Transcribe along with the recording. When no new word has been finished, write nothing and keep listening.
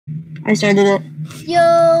I started it.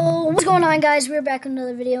 Yo, what's going on, guys? We're back with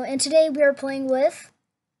another video, and today we are playing with...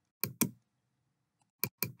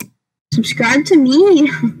 Subscribe to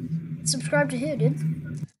me. Subscribe to who, dude?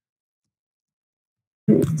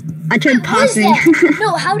 I tried pausing.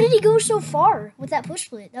 No, how did he go so far with that push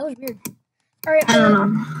split? That was weird. Alright, I don't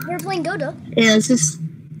know. We're playing Goda. Yeah, it's just...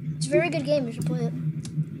 It's a very good game. You should play it.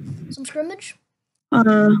 Some scrimmage?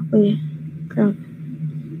 Wait. Crap.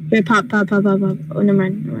 Wait, pop. Oh, never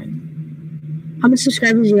mind. How many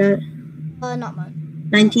subscribers you got? Not much.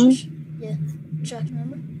 19? Yeah. Check,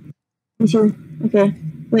 remember? Me too. Okay.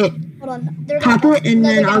 Wait. Hold on. Pop it and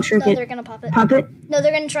then I'll trick it. They're gonna pop it. Pop it? No,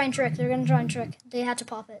 they're gonna try and trick. They had to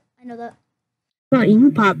pop it. I know that. No,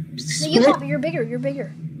 you pop. No, you pop it. You're bigger.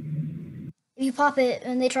 If you pop it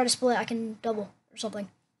and they try to split, I can double or something.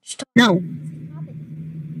 No. Pop it.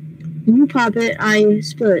 You pop it, I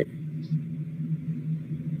split.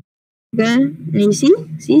 Okay? And you see?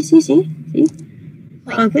 See? Wait.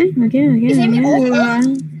 Okay.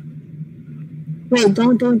 Wait,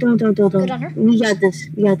 don't. Good on her. We got this.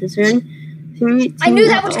 Ready? 3, 2, I knew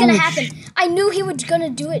that was gonna happen. I knew he was gonna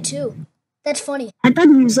do it too. That's funny. I thought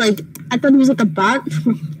he was like a bot.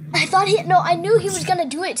 I knew he was gonna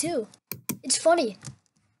do it too. It's funny.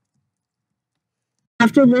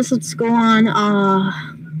 After this, let's go on,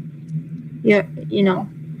 yeah,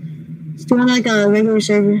 let's do on like a regular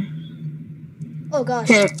server. Oh gosh.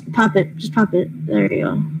 Okay, pop it. Just pop it. There you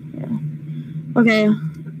go. Yeah. Okay.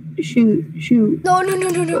 Shoot. No. And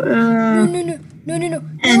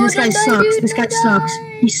this guy sucks. This guy sucks.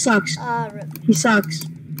 He sucks. Rip. He sucks.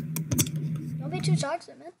 Don't be too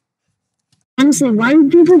toxic, man. Honestly, why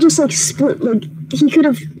would people just like split? Like, he could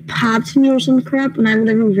have popped me or some crap and I would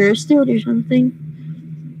have reversed it or something.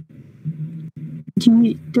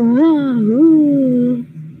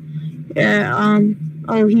 Yeah,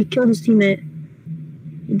 oh, he killed his teammate.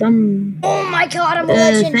 Dumb. Oh my god, I'm a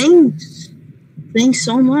legend. Thanks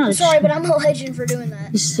so much. I'm sorry, but I'm a legend for doing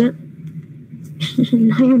that.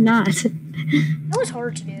 No, you're not. That was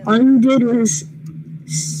hard to do. All you did was...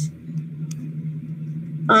 He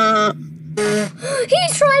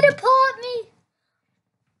tried to pop me!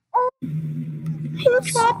 Oh. He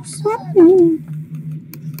tried to pop me.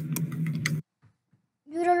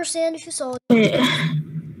 You would understand if you saw it. Wait.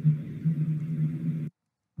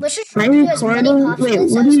 Let's just try to do as many Popsplits. Wait,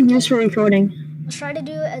 what do you use for recording? Let's try to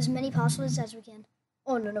do as many Popsplits as we can.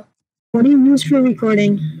 Oh, no. What do you use for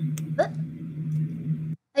recording? What?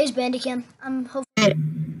 I use Bandicam. I'm hoping... Wait.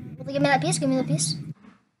 Will they give me that piece?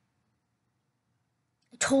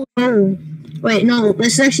 I told you. Oh. Wait, no,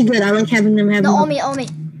 this is actually good. I like having them have all more. me.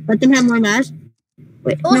 Let them have more mass.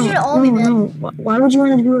 Wait, no. Why would you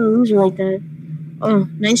want to do a loser like that? Oh,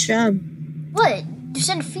 nice job. What? You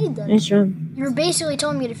said feed them. Nice job. You were basically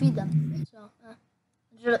telling me to feed them. So,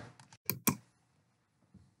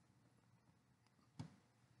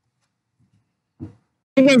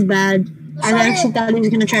 That guy's bad. I actually thought he was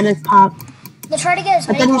gonna try to pop. Let's try to get as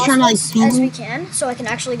many Popsplits as we can, so I can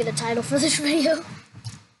actually get a title for this video.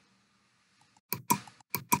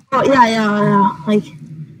 Oh yeah. Like,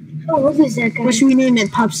 what is that guy? What should we name it?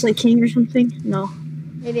 Popsplit King or something? No.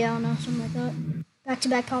 Maybe, I don't know, something like that.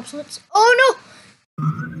 Back-to-back Popsplits. Oh no!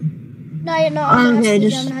 No. I'm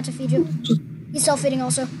gonna have to feed you. He's self-feeding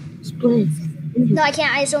also. Split. No, I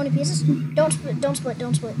can't. I have so many pieces. Don't split.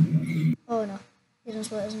 Oh no. He's gonna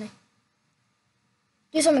split, isn't he?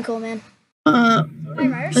 Do something cool, man.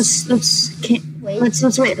 Let's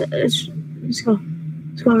wait. Let's go.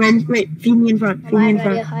 Right, feed me in front. I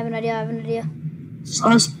have an idea.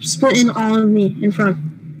 I'll split in all of me in front.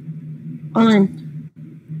 All in.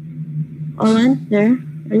 There.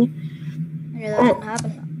 Ready? I knew that wouldn't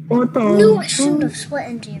happen. What the? No, I shouldn't have split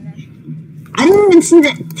into you, man. I didn't even see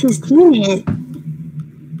that his teammate.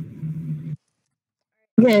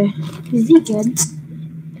 Okay, is he good?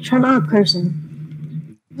 Shut up,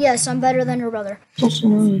 person. Yes, I'm better than your brother. Just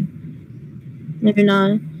annoying. No, you're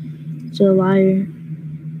not. You're a liar.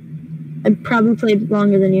 I probably played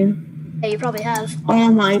longer than you. Yeah, you probably have.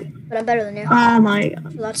 Oh my. But I'm better than you. Oh my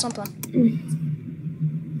god. So that's something.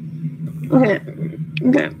 Okay.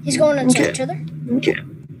 He's going into each other? Okay.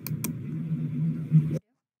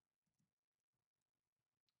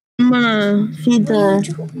 I'm gonna feed that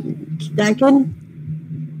kid.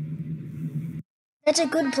 That's a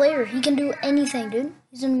good player. He can do anything, dude.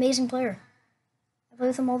 He's an amazing player. I play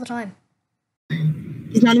with him all the time.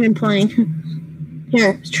 He's not even playing.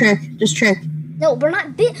 Here, just trick. No, we're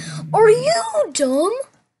not Are you dumb?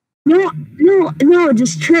 No,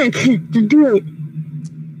 just trick. Just do it.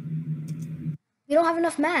 We don't have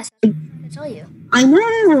enough mass. I'm trying to tell you. I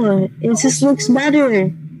know. It just looks better.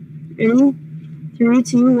 Ready? 3,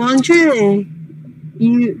 2, 1, trick.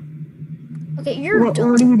 You. Okay, you're what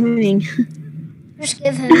are you doing? Just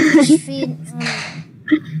give him. Just feed.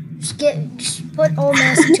 Just put all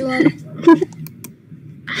mess into him.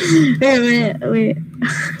 Wait.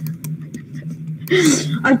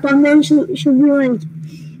 Our thumbnail should be like.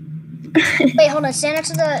 Wait, hold on. Stand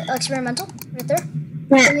next to the experimental right there.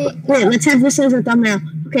 Wait. Let's have this as a thumbnail.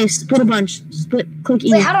 Okay, split a bunch. Click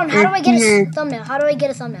E. Wait, how do I get a thumbnail? How do I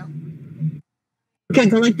get a thumbnail? Okay,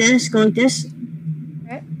 go like this. Alright.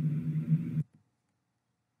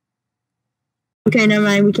 Okay, never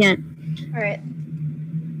mind. We can't. Alright.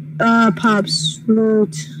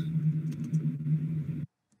 Popsplits.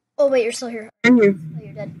 Oh wait, you're still here. I'm here. Oh,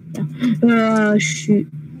 you're dead. Yeah. Shoot.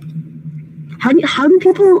 How do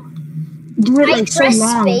people do it like so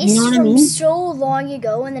long? You know what I mean? So long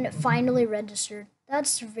ago, and then it finally registered.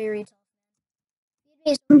 That's very tough.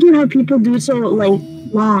 I don't get how people do it so like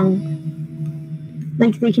long.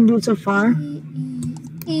 Like they can do it so far. I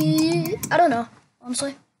don't know,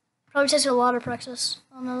 honestly. Probably takes a lot of practice.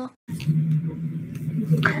 I don't know.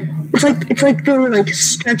 It's like they like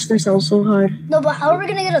stretch themselves so hard. No, but how are we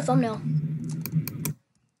gonna get a thumbnail?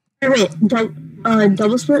 Wait,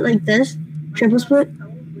 double split like this? Triple split?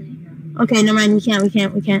 Okay, never mind. We can't. What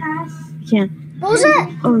was that?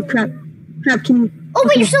 Oh crap! Can you? Oh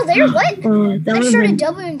wait, you're still there? What? I started been...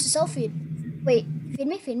 doubling to self feed. Wait, feed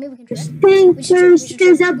me. We can try. We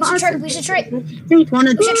should try.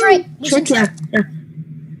 We should try. Yeah.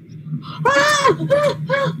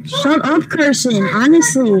 Shut up, Carson.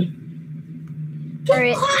 Honestly.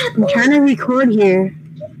 Alright. I'm trying to record here.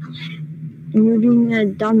 And you're being a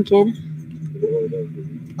dumb kid.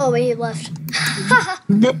 Oh wait, he left.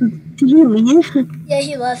 Did he leave? Yeah,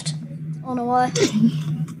 he left. I don't know why.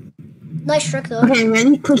 Nice trick though. Okay,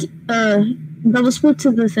 ready? Click double split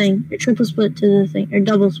to the thing. Or triple split to the thing. Or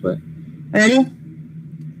double split. Ready?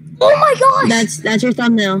 Oh my gosh! That's your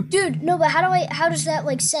thumbnail. Dude, no, but how does that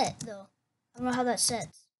like set though? I don't know how that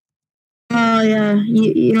sets. Oh yeah.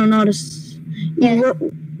 You don't notice. Yeah.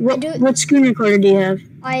 What screen recorder do you have?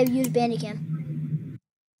 I use Bandicam.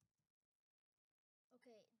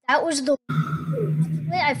 Okay, that was the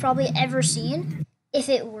way I've probably ever seen. If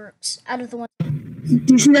it works, out of the one.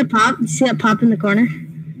 Do you see that pop? Do you see that pop in the corner?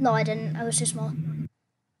 No, I didn't. I was too small.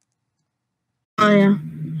 Oh yeah.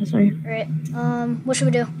 Sorry. Alright. What should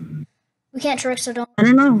we do? We can't trick, so don't. I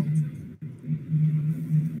don't know.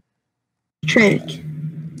 Trick.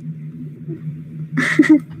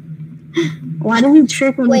 Why do we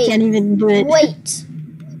trick when we can't even do it? Wait,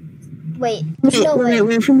 wait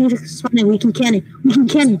for me to spawn it. We can cannon.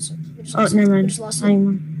 Oh, never mind.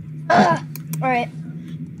 Alright.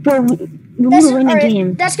 Bro, we need to win the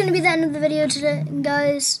game. That's gonna be the end of the video today,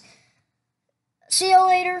 guys. See you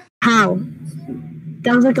later. How?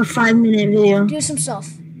 That was like a 5-minute video. Do some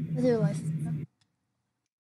stuff with your life.